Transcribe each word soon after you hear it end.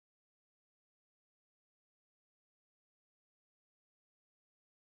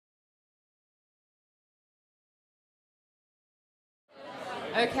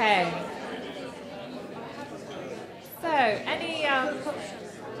Okay. So, any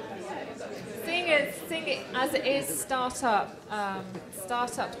seeing it as it is startup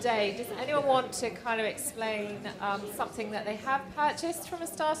day, does anyone want to kind of explain something that they have purchased from a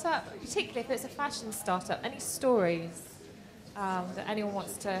startup, particularly if it's a fashion startup? Any stories that anyone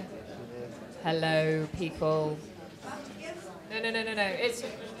wants to? Hello, people. No. It's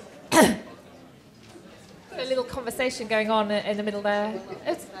a little conversation going on in the middle there.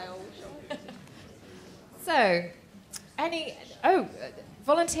 So,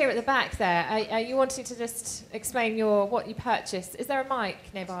 volunteer at the back there. Are you wanting to just explain what you purchased? Is there a mic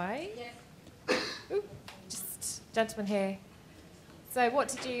nearby? Yeah. Ooh, just gentleman here. So, what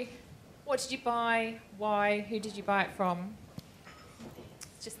did you buy? Why? Who did you buy it from?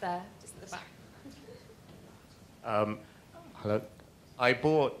 Just there, just at the back. Hello. I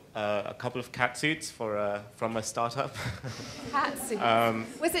bought a couple of cat suits from a startup. Cat suits?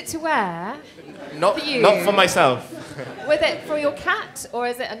 Was it to wear? Not for you? Not for myself. Was it for your cat, or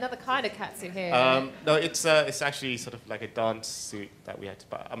is it another kind of cat suit here? No, it's actually sort of like a dance suit that we had to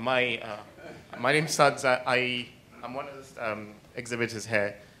buy. My name's Suds. I'm one of the exhibitors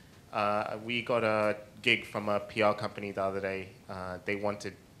here. We got a gig from a PR company the other day. They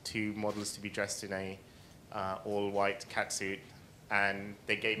wanted 2 models to be dressed in a all-white cat suit, and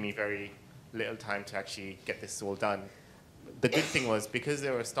they gave me very little time to actually get this all done. The good thing was, because they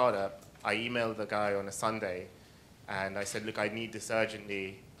were a startup, I emailed the guy on a Sunday, and I said, look, I need this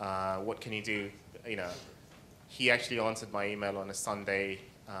urgently. What can you do? You know, he actually answered my email on a Sunday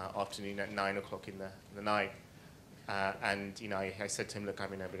afternoon at 9 o'clock in the night. And you know, I said to him, look,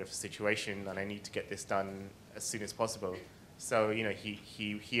 I'm in a bit of a situation, and I need to get this done as soon as possible. So you know,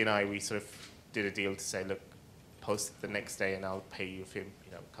 he and I, we sort of did a deal to say, look, post it the next day, and I'll pay you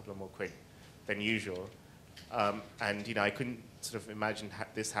a couple of more quid than usual. And you know, I couldn't sort of imagine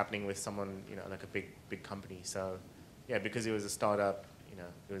this happening with someone, you know, like a big company. So yeah, because it was a startup, you know,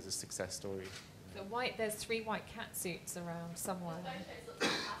 it was a success story. There's 3 white cat suits around somewhere.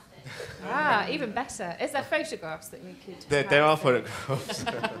 Even better. Is there photographs that we could? There are photographs.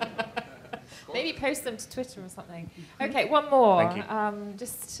 Maybe post them to Twitter or something. Okay, one more. Thank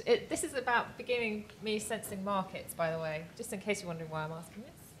you. This is about beginning me sensing markets, by the way, just in case you're wondering why I'm asking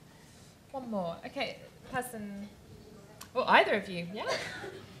this. One more. Okay, person. Well, either of you. Yeah.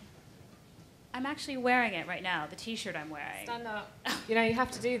 I'm actually wearing it right now. The T-shirt I'm wearing. Stand up. You know, you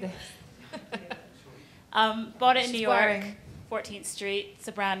have to do this. Bought it in New York, wearing. 14th Street. It's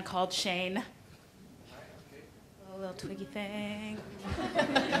a brand called Shane. A little twiggy thing.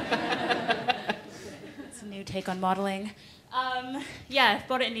 It's a new take on modeling. Yeah,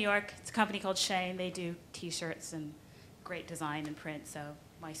 bought it in New York. It's a company called Shane. They do T-shirts and great design and print. So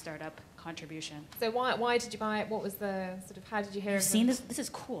my startup contribution. So why did you buy it? What was the sort of, how did you hear You've of seen it? this? This is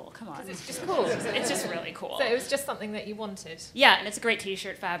cool. Come on. It's just cool. It's just really cool. So it was just something that you wanted. Yeah, and it's a great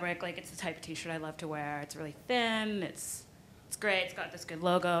T-shirt fabric. Like, it's the type of T-shirt I love to wear. It's really thin. It's great. It's got this good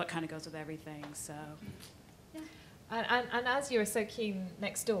logo. It kind of goes with everything. So, yeah. And as you were so keen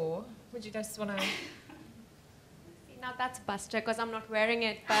next door, would you just want to? Now that's Buster because I'm not wearing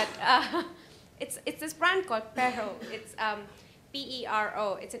it, but it's this brand called Pero. It's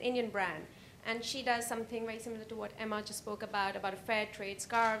P-E-R-O. It's an Indian brand. And she does something very similar to what Emma just spoke about a fair trade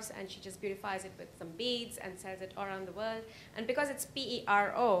scarves, and she just beautifies it with some beads and sells it all around the world. And because it's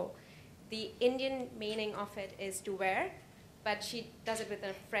P-E-R-O, the Indian meaning of it is to wear, but she does it with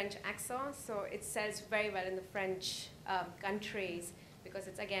a French accent, so it sells very well in the French countries because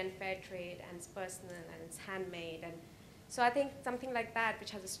it's, again, fair trade, and it's personal, and it's handmade. And so I think something like that,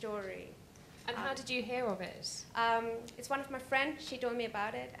 which has a story. And how did you hear of it? It's one of my friends. She told me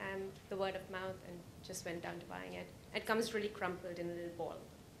about it, and the word of mouth, and just went down to buying it. It comes really crumpled in a little ball.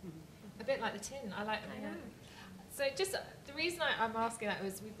 A bit like the tin. I like that. I know. So just the reason I'm asking that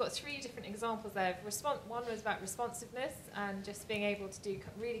was we've got 3 different examples there. One was about responsiveness and just being able to do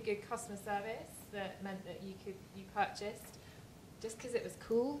really good customer service that meant that you purchased just because it was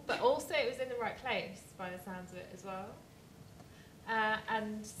cool, but also it was in the right place by the sounds of it as well.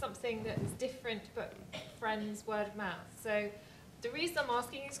 And something that was different, but friends, word of mouth. So the reason I'm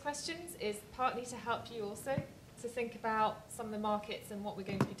asking these questions is partly to help you also to think about some of the markets and what we're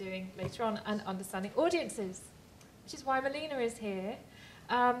going to be doing later on, and understanding audiences, which is why Melina is here.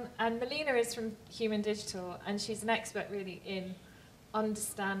 And Melina is from Human Digital, and she's an expert really in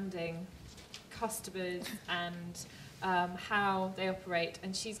understanding customers and how they operate,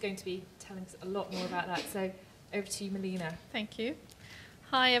 and she's going to be telling us a lot more about that. So over to you, Melina. Thank you.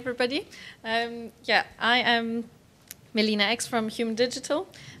 Hi, everybody. I am Melina X from Human Digital.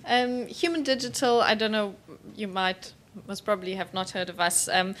 Human Digital, I don't know, you might most probably have not heard of us.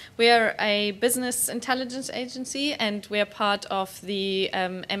 We are a business intelligence agency, and we are part of the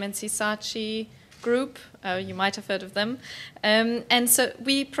MNC Saatchi group. You might have heard of them. And so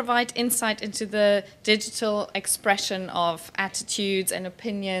we provide insight into the digital expression of attitudes and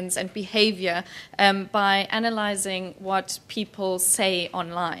opinions and behavior by analyzing what people say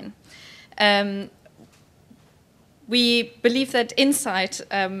online. We believe that insight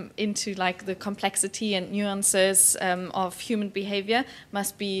into like the complexity and nuances of human behavior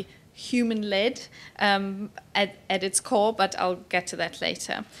must be human-led at its core, but I'll get to that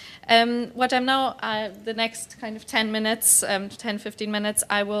later. What I'm now, the next kind of 10 minutes, 10, 15 minutes,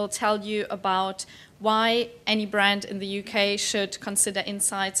 I will tell you about why any brand in the UK should consider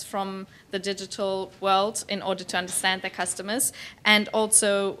insights from the digital world in order to understand their customers, and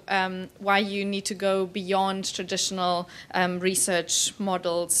also why you need to go beyond traditional research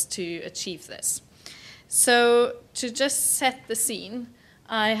models to achieve this. So to just set the scene,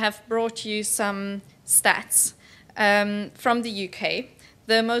 I have brought you some stats from the UK.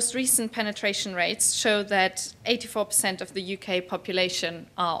 The most recent penetration rates show that 84% of the UK population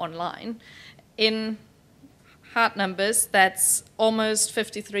are online. In hard numbers, that's almost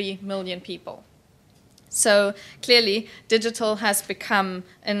 53 million people. So clearly, digital has become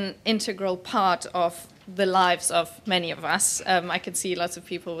an integral part of the lives of many of us. I can see lots of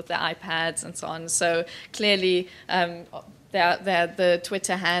people with their iPads and so on. So clearly, they're the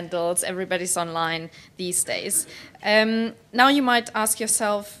Twitter handles, everybody's online these days. Now you might ask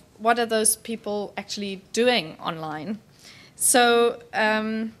yourself, what are those people actually doing online? So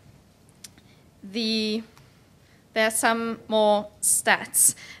there are some more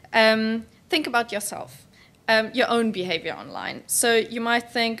stats. Think about yourself, your own behavior online. So you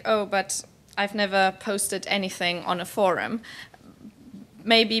might think, oh, but I've never posted anything on a forum.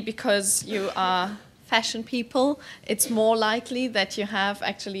 Maybe because you are fashion people, it's more likely that you have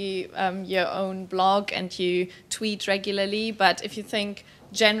actually your own blog and you tweet regularly. But if you think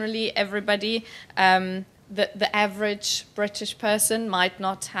generally everybody, the average British person might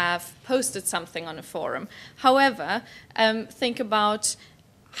not have posted something on a forum. However, think about,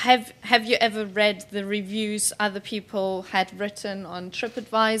 have you ever read the reviews other people had written on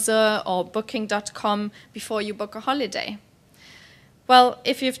TripAdvisor or Booking.com before you book a holiday? Well,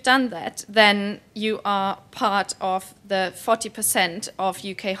 if you've done that, then you are part of the 40% of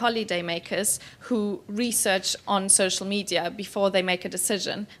UK holidaymakers who research on social media before they make a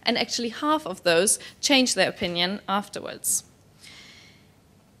decision. And actually half of those change their opinion afterwards.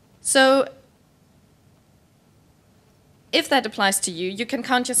 So if that applies to you, you can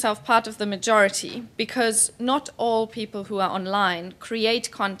count yourself part of the majority, because not all people who are online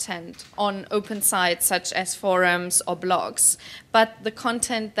create content on open sites such as forums or blogs, but the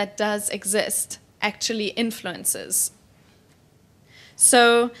content that does exist actually influences.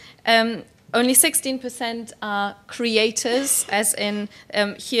 So only 16% are creators, as in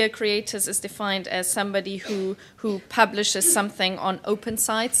here creators is defined as somebody who publishes something on open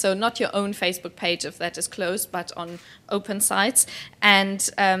sites, so not your own Facebook page if that is closed, but on open sites. And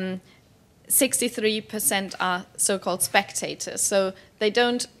 63% are so-called spectators, so they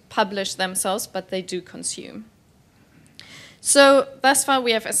don't publish themselves, but they do consume. So thus far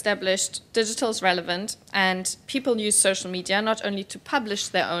we have established digital is relevant, and people use social media not only to publish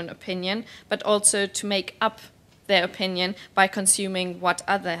their own opinion, but also to make up their opinion by consuming what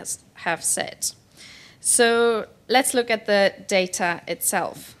others have said. So let's look at the data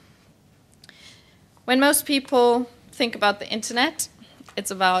itself. When most people think about the internet,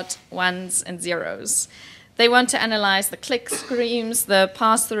 it's about ones and zeros. They want to analyze the click streams, the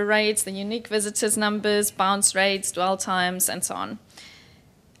pass-through rates, the unique visitors numbers, bounce rates, dwell times, and so on.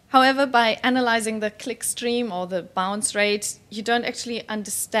 However, by analyzing the click stream or the bounce rate, you don't actually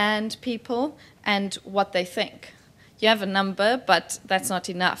understand people and what they think. You have a number, but that's not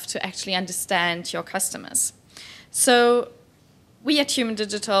enough to actually understand your customers. So we at Human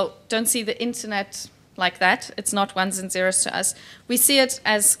Digital don't see the internet like that. It's not ones and zeros to us. We see it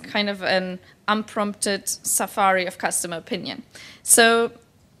as kind of an unprompted safari of customer opinion. So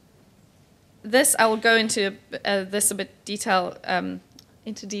this, I will go into this a bit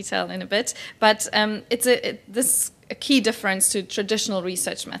into detail in a bit, but this is a key difference to traditional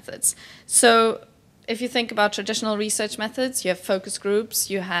research methods. So if you think about traditional research methods, you have focus groups,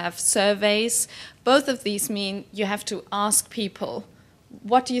 you have surveys. Both of these mean you have to ask people,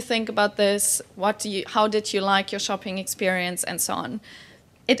 what do you think about this? How did you like your shopping experience, and so on.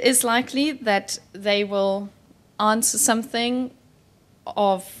 It is likely that they will answer something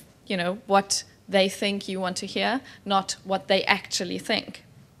of, what they think you want to hear, not what they actually think.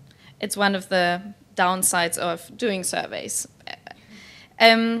 It's one of the downsides of doing surveys.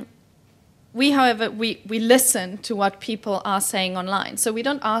 However, we listen to what people are saying online. So we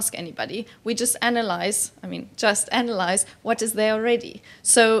don't ask anybody. We just analyze what is there already.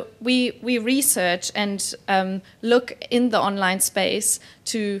 So we research and look in the online space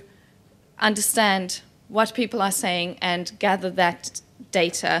to understand what people are saying and gather that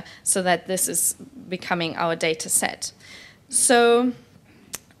data so that this is becoming our data set. So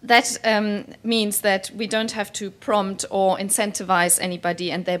that means that we don't have to prompt or incentivize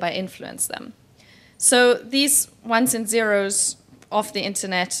anybody and thereby influence them. So these ones and zeros of the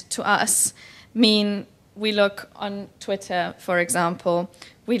internet to us mean we look on Twitter, for example,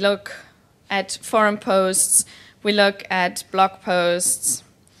 we look at forum posts, we look at blog posts,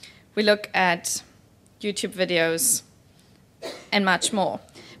 we look at YouTube videos, and much more.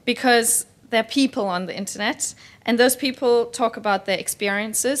 Because there are people on the internet, and those people talk about their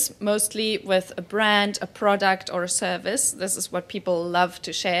experiences, mostly with a brand, a product, or a service. This is what people love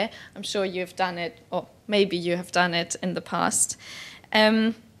to share. I'm sure you've done it, or maybe you have done it in the past.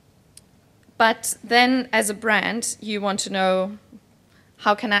 But then, as a brand, you want to know,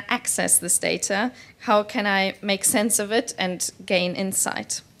 how can I access this data? How can I make sense of it and gain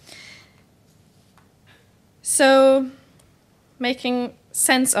insight? So, making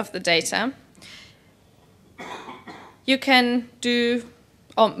sense of the data, you can do,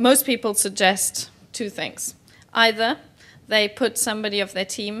 or most people suggest two things. Either they put somebody of their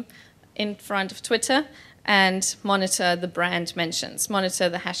team in front of Twitter and monitor the brand mentions, monitor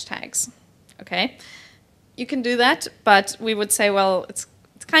the hashtags, okay? You can do that, but we would say, well, it's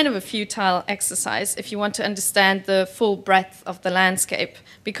kind of a futile exercise if you want to understand the full breadth of the landscape,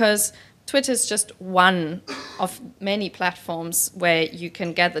 because Twitter is just one of many platforms where you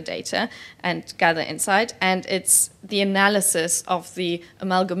can gather data and gather insight, and it's the analysis of the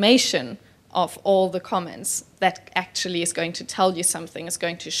amalgamation of all the comments that actually is going to tell you something, is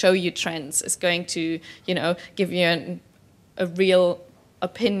going to show you trends, is going to, give you a real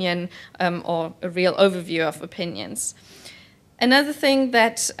opinion or a real overview of opinions. Another thing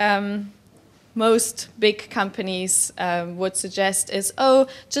that most big companies would suggest is,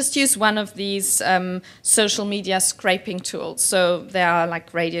 just use one of these social media scraping tools. So there are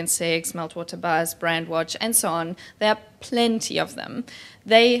like Radian6, Meltwater Buzz, Brandwatch, and so on. There are plenty of them.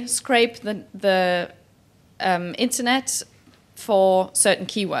 They scrape the internet for certain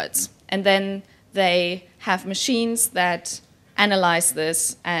keywords, and then they have machines that analyze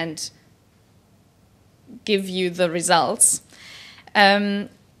this and give you the results.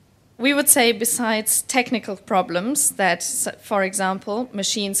 We would say, besides technical problems, that, for example,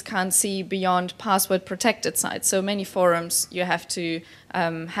 machines can't see beyond password-protected sites. So many forums, you have to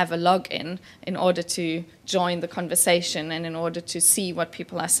have a login in order to join the conversation and in order to see what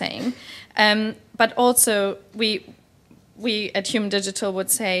people are saying. But also, we at Human Digital would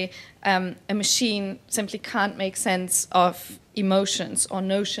say a machine simply can't make sense of emotions or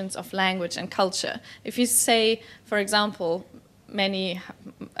notions of language and culture. If you say, for example, many,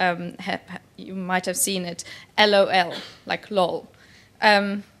 you might have seen it, LOL, like lol.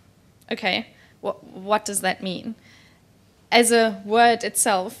 Okay, what does that mean? As a word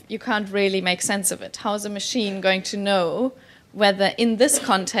itself, you can't really make sense of it. How is a machine going to know whether in this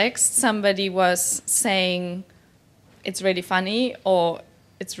context somebody was saying it's really funny or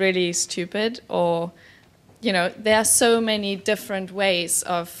it's really stupid, or, there are so many different ways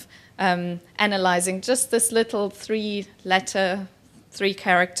of analyzing just this little three-letter,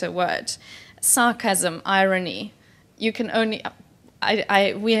 three-character word. Sarcasm, irony. You can only...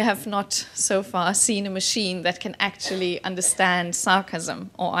 we have not so far seen a machine that can actually understand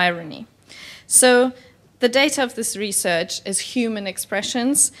sarcasm or irony. So the data of this research is human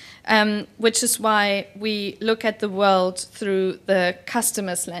expressions, which is why we look at the world through the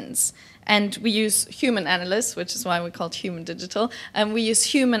customer's lens. And we use human analysts, which is why we call it Human Digital, and we use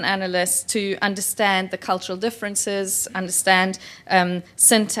human analysts to understand the cultural differences, understand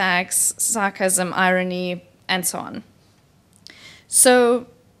syntax, sarcasm, irony, and so on. So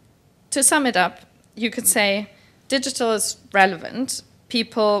to sum it up, you could say digital is relevant.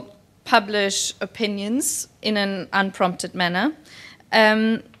 People publish opinions in an unprompted manner.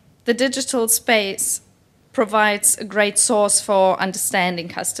 The digital space provides a great source for understanding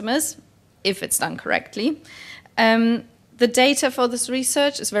customers, if it's done correctly. The data for this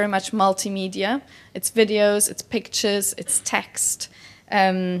research is very much multimedia. It's videos, it's pictures, it's text,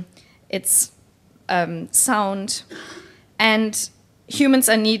 it's sound. And humans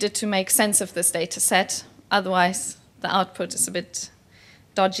are needed to make sense of this data set, otherwise the output is a bit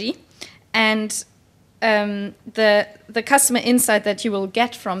dodgy. And the customer insight that you will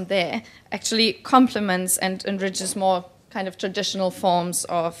get from there actually complements and enriches more kind of traditional forms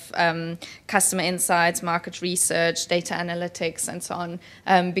of customer insights, market research, data analytics, and so on,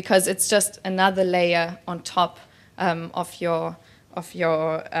 because it's just another layer on top of your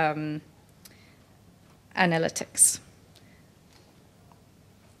analytics.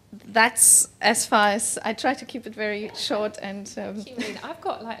 That's as far as I try to keep it very short and. Thank you, Melina. I've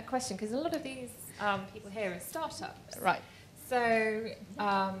got like a question because a lot of these people here are startups, right? So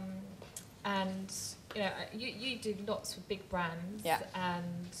and you know you do lots with big brands, yeah.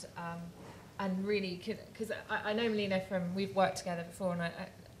 And really because I know Melina from we've worked together before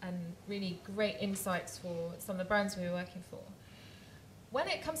and really great insights for some of the brands we were working for. When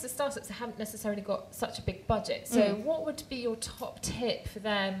it comes to startups that haven't necessarily got such a big budget, so what would be your top tip for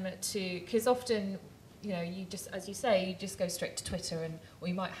them to, because often, you know, you just, as you say, you just go straight to Twitter or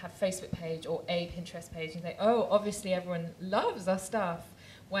you might have a Facebook page or a Pinterest page and think, oh, obviously everyone loves our stuff,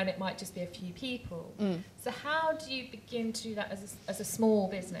 when it might just be a few people. So how do you begin to do that as a small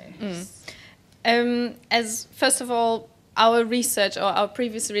business? As first of all, our research or our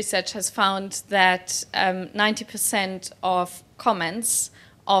previous research has found that 90% of comments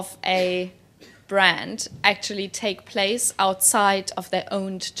of a brand actually take place outside of their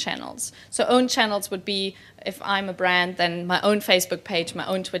owned channels. So owned channels would be, if I'm a brand, then my own Facebook page, my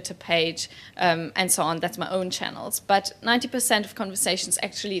own Twitter page, and so on. That's my own channels. But 90% of conversations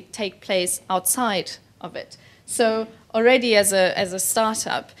actually take place outside of it. So already as a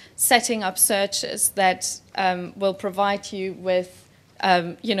startup, setting up searches that will provide you with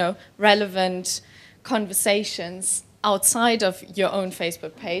relevant conversations outside of your own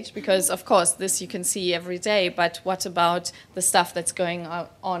Facebook page, because of course this you can see every day, but what about the stuff that's going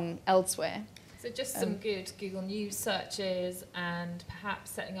on elsewhere? So just some good Google News searches and perhaps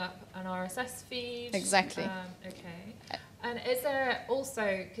setting up an RSS feed. Exactly. Okay. And is there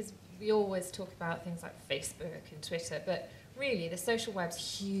also, because we always talk about things like Facebook and Twitter, but really the social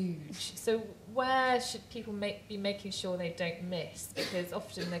web's huge. So where should people be making sure they don't miss? Because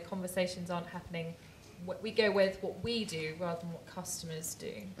often the conversations aren't happening. We go with what we do rather than what customers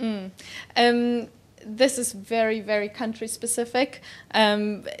do. This is very, very country specific.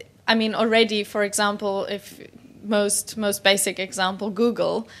 I mean, already, for example, if most basic example,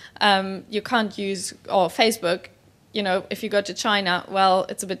 Google, you can't use, or Facebook, you know, if you go to China, well,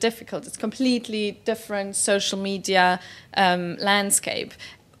 it's a bit difficult. It's completely different social media landscape.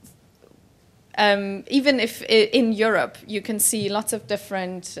 Even if in Europe, you can see lots of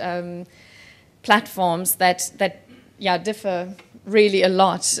different platforms that differ really a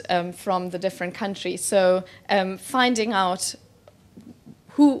lot from the different countries. So finding out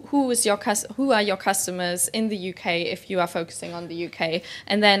who are your customers in the UK if you are focusing on the UK,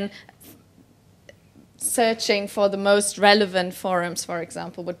 and then searching for the most relevant forums, for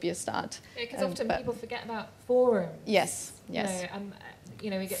example, would be a start. Yeah, because often people forget about forums. Yes.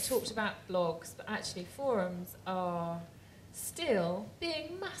 You know, we get talked about blogs, but actually forums are still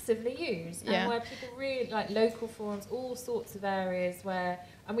being massively used, and where people really like local forums, all sorts of areas where,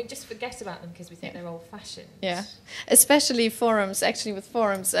 and we just forget about them because we think they're old-fashioned. Yeah, especially forums. Actually, with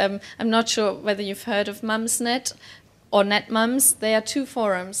forums, I'm not sure whether you've heard of Mumsnet or NetMums. They are two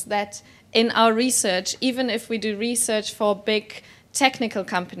forums that, in our research, even if we do research for big technical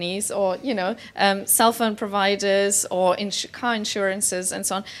companies or cell phone providers or car insurances and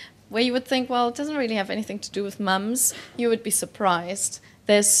so on, where you would think, well, it doesn't really have anything to do with mums, you would be surprised.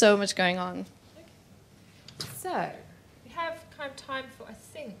 There's so much going on. Okay. So, we have kind of time for, I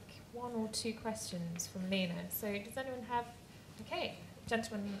think, one or two questions from Lena. So, does anyone have... Okay,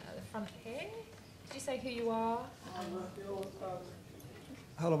 gentleman at the front here. Did you say who you are?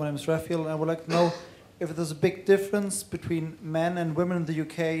 Hello, my name is Raphael, and I would like to know if there's a big difference between men and women in the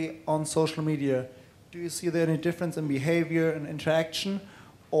UK on social media. Do you see there any difference in behavior and interaction?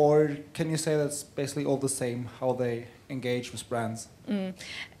 Or can you say that's basically all the same, how they engage with brands?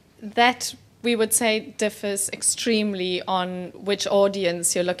 That, we would say, differs extremely on which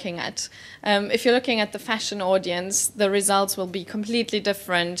audience you're looking at. If you're looking at the fashion audience, the results will be completely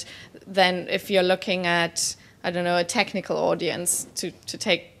different than if you're looking at, I don't know, a technical audience, to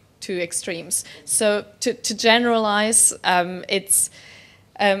take two extremes. So to generalize, it's...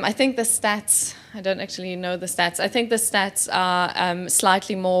 I think the stats, I don't actually know the stats. I think the stats are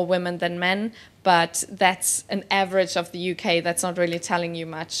slightly more women than men, but that's an average of the UK. That's not really telling you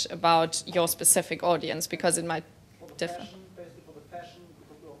much about your specific audience because it might differ. Basically for the fashion,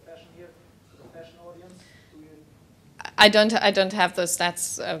 because we're fashion here, for the fashion audience, I don't have those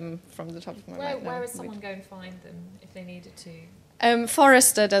stats from the top of my head. Where would someone go and find them if they needed to?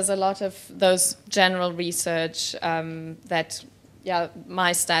 Forrester does a lot of those general research that,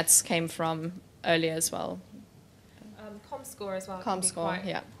 my stats came from earlier as well. ComScore as well.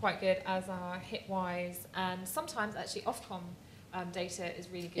 ComScore, quite good, as are Hitwise, and sometimes actually Ofcom data is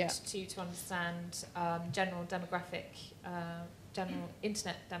really good too, to understand general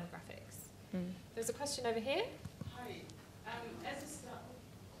internet demographics. There's a question over here. Hi.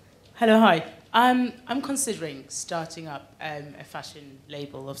 Hello, hi. I'm considering starting up a fashion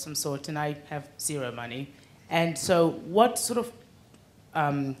label of some sort, and I have zero money. And so, what sort of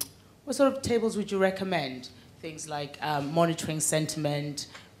tables would you recommend? Things like monitoring sentiment.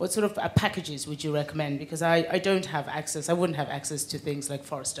 What sort of packages would you recommend? Because I don't have access. I wouldn't have access to things like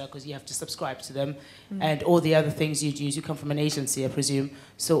Forrester because you have to subscribe to them, and all the other things you'd use. You come from an agency, I presume.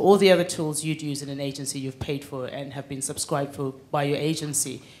 So all the other tools you'd use in an agency you've paid for and have been subscribed for by your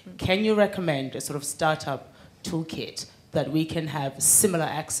agency. Can you recommend a sort of startup toolkit that we can have similar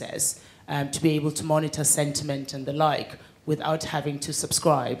access to be able to monitor sentiment and the like without having to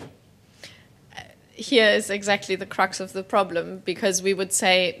subscribe? Here is exactly the crux of the problem, because we would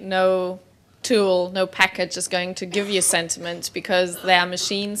say no tool, no package is going to give you sentiment, because there are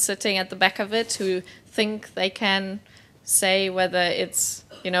machines sitting at the back of it who think they can say whether it's,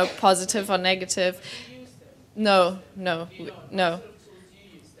 positive or negative. No.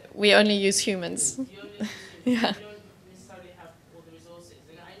 We only use humans. You don't necessarily have all the resources,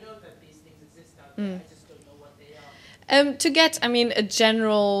 and I know that these things exist out there. I just don't know what they are. To get, a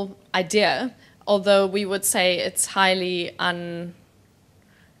general idea, although we would say it's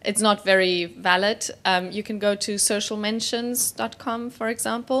it's not very valid. You can go to socialmentions.com, for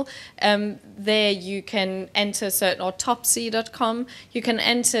example. There you can enter certain, or topsy.com, you can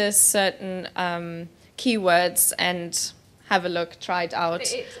enter certain keywords and have a look, try it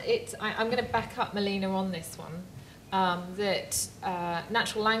out. I'm going to back up Melina on this one. That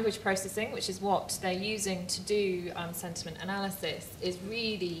natural language processing, which is what they're using to do sentiment analysis, is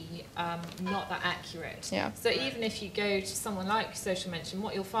really not that accurate. Yeah. So even if you go to someone like Social Mention,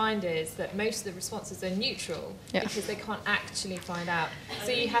 what you'll find is that most of the responses are neutral because they can't actually find out.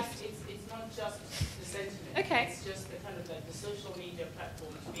 So you have. It's not just the sentiment. Okay. It's just the kind of like the social media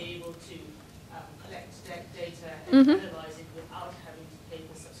platform to be able to collect that data and analyze it without having to pay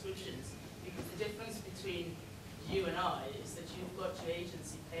for subscriptions. Because the difference between you and I is that you've got your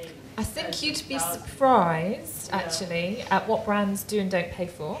agency paying. I think you'd be surprised, actually, at what brands do and don't pay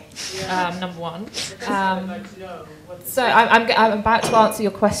for, number one. So I'm about to answer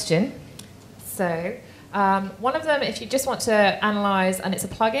your question. So one of them, if you just want to analyse, and it's a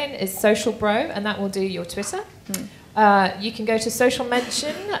plugin, is Social Bro, and that will do your Twitter. You can go to Social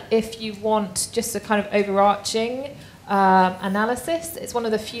Mention if you want just a kind of overarching analysis. It's one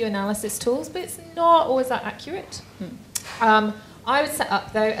of the few analysis tools, but it's not always that accurate. I would set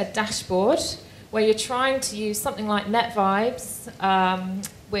up, though, a dashboard where you're trying to use something like NetVibes,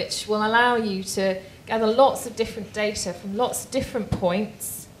 which will allow you to gather lots of different data from lots of different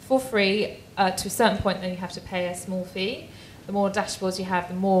points for free to a certain point. Then you have to pay a small fee. The more dashboards you have,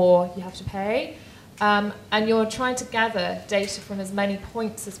 the more you have to pay. And you're trying to gather data from as many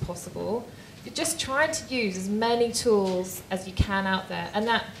points as possible. You're just trying to use as many tools as you can out there. And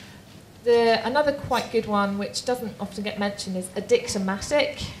another quite good one, which doesn't often get mentioned, is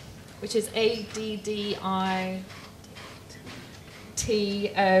Addictomatic, which is ADDITOMA,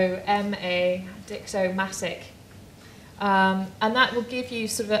 Addictomatic. And that will give you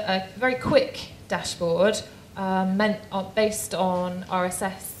sort of a very quick dashboard based on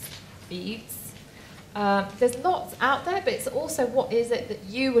RSS feeds. There's lots out there, but it's also what is it that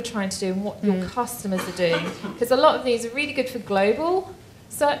you were trying to do and what your customers are doing. Because a lot of these are really good for global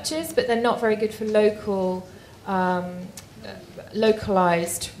searches, but they're not very good for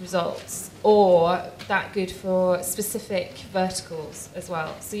localized results, or that good for specific verticals as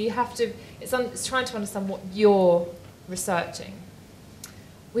well. So you have to, it's trying to understand what you're researching.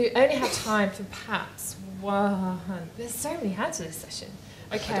 We only have time for perhaps one. There's so many hands for this session.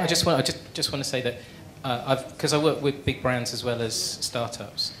 Okay. I just want to say that because I work with big brands as well as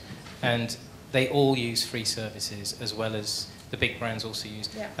startups, and they all use free services as well as the big brands also use.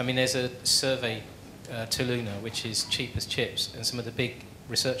 Yeah. I mean, there's a survey to Luna, which is cheap as chips, and some of the big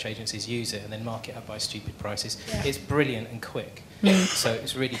research agencies use it and then mark it up by stupid prices. Yeah. It's brilliant and quick, so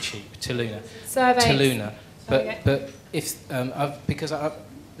it's really cheap. To Luna. Surveys. To Luna. But if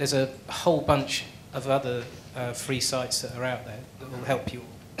there's a whole bunch of other free sites that are out there that will help you.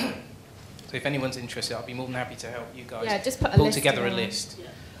 So if anyone's interested, I'll be more than happy to help you guys just put pull together a list.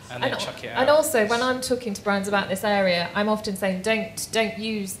 and then chuck it out. And also, when I'm talking to brands about this area, I'm often saying don't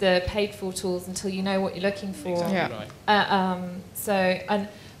use the paid-for tools until you know what you're looking for. Exactly right.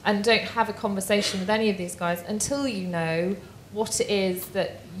 And don't have a conversation with any of these guys until you know what it is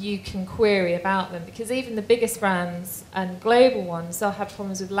that you can query about them. Because even the biggest brands and global ones, they'll have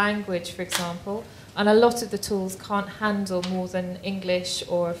problems with language, for example, and a lot of the tools can't handle more than English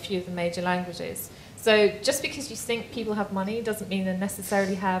or a few of the major languages. So just because you think people have money doesn't mean they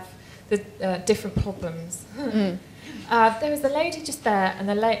necessarily have the different problems. There was a lady just there and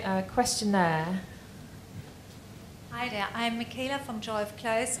a question there. Hi there, I'm Michaela from Joy of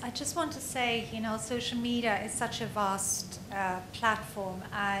Clothes. I just want to say, social media is such a vast platform,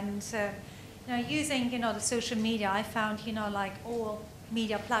 and using, the social media, I found, like all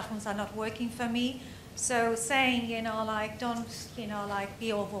media platforms are not working for me. So saying, don't,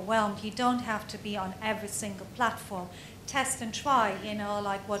 be overwhelmed. You don't have to be on every single platform. Test and try,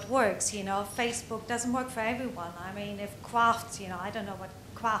 what works. Facebook doesn't work for everyone. I mean, if crafts, I don't know what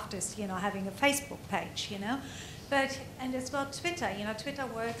craft is, having a Facebook page, and as well Twitter, Twitter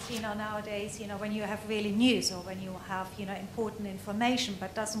works, nowadays, when you have really news or when you have, important information,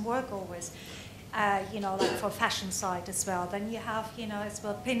 but doesn't work always. Like for fashion site as well. Then you have, as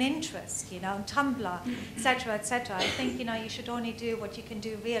well Pinterest, Tumblr, etc., etc. I think, you should only do what you can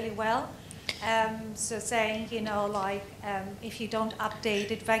do really well. So saying, if you don't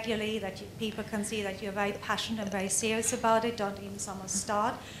update it regularly, that people can see that you're very passionate and very serious about it, don't even someone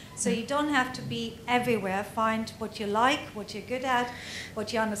start. So you don't have to be everywhere. Find what you like, what you're good at,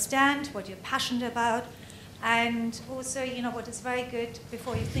 what you understand, what you're passionate about. And also, what is very good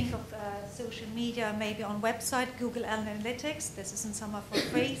before you think of social media, maybe on website, Google Analytics. This isn't somewhere for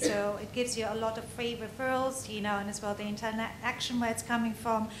free, so it gives you a lot of free referrals, and as well the internet action, where it's coming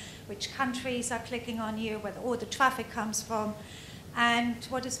from, which countries are clicking on you, where all the traffic comes from. And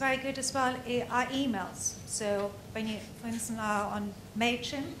what is very good as well are emails. So when you, for instance, are on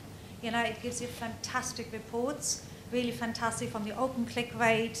MailChimp, it gives you fantastic reports. Really fantastic from the open click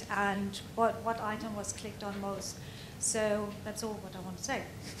rate and what item was clicked on most. So that's all what I want to say.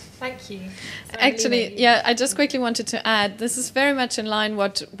 Thank you. Actually, I just quickly wanted to add, this is very much in line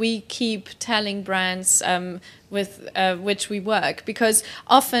what we keep telling brands with which we work, because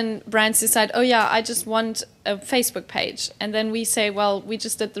often brands decide, I just want a Facebook page. And then we say, well, we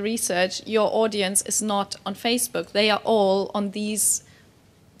just did the research. Your audience is not on Facebook. They are all on these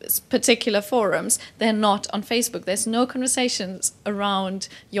particular forums. They're not on Facebook. There's no conversations around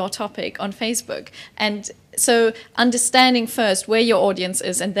your topic on Facebook. And so understanding first where your audience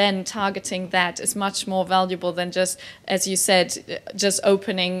is and then targeting that is much more valuable than just, as you said, just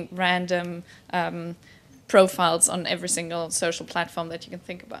opening random profiles on every single social platform that you can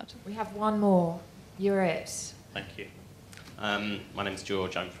think about. We have one more. You're it. Thank you. My name's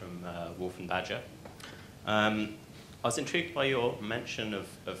George. I'm from Wolf and Badger. I was intrigued by your mention of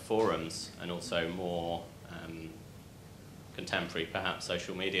forums and also more contemporary, perhaps,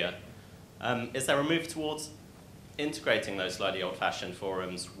 social media. Is there a move towards integrating those slightly old-fashioned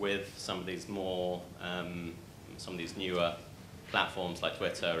forums with some of these more, some of these newer platforms like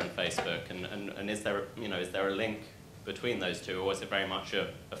Twitter and Facebook? And is there, is there a link between those two, or is it very much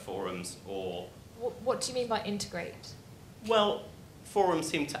a forums or? What do you mean by integrate? Well, forums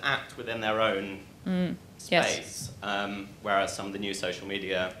seem to act within their own space, whereas some of the new social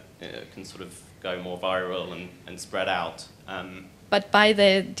media can sort of go more viral and spread out. But by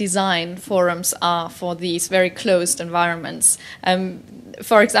their design, forums are for these very closed environments.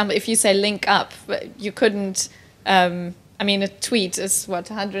 For example, if you say link up, you couldn't, a tweet is,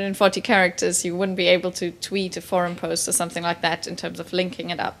 140 characters. You wouldn't be able to tweet a forum post or something like that in terms of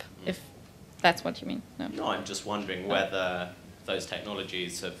linking it up, if that's what you mean. No, I'm just wondering whether those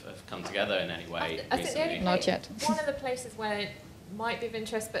technologies have come together in any way I recently. think Not yet. One of the places where it might be of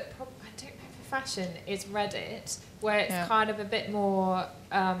interest, but I don't know for fashion, is Reddit, where it's kind of a bit more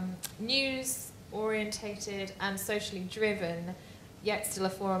news orientated and socially driven, yet still a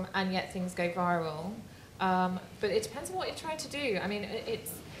forum, and yet things go viral. But it depends on what you're trying to do. I mean,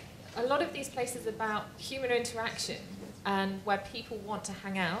 it's a lot of these places about human interaction, and where people want to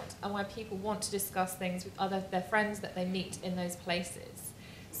hang out and where people want to discuss things with their friends that they meet in those places.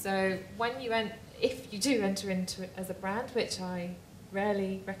 So when you if you do enter into it as a brand, which I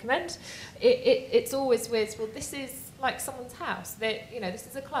rarely recommend, it's always with, well, this is like someone's house. This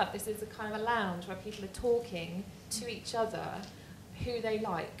is a club, this is a kind of a lounge where people are talking to each other who they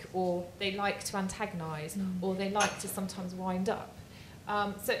like, or they like to antagonise, or they like to sometimes wind up.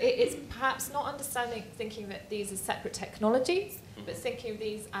 So it's perhaps not thinking that these are separate technologies, but thinking of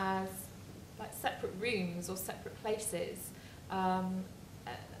these as like separate rooms or separate places.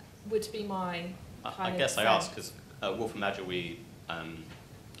 would be my I guess I ask because at Wolf and Badger we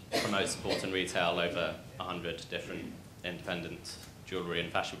promote support and retail over 100 different independent jewellery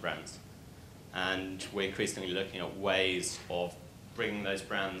and fashion brands. And we're increasingly looking at ways of bringing those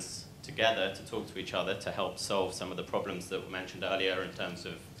brands together to talk to each other to help solve some of the problems that were mentioned earlier in terms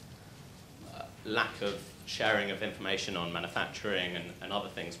of lack of sharing of information on manufacturing and other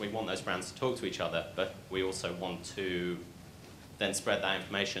things. We want those brands to talk to each other, but we also want to then spread that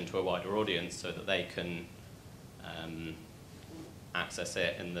information to a wider audience so that they can access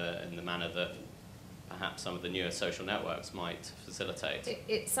it in the manner that perhaps some of the newer social networks might facilitate.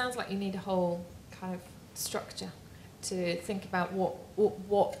 It sounds like you need a whole kind of structure to think about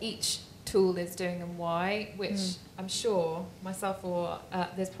what each tool is doing and why, which I'm sure myself or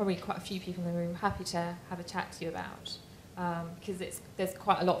there's probably quite a few people in the room happy to have a chat to you about, because there's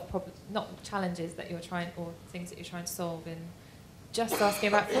quite a lot of not challenges that you're trying or things that you're trying to solve in just asking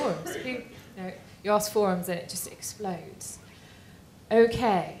about forums. You ask forums and it just explodes.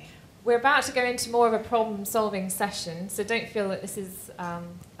 Okay. We're about to go into more of a problem-solving session, so don't feel that this is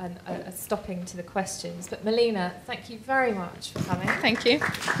a stopping to the questions. But Melina, thank you very much for coming. Thank you.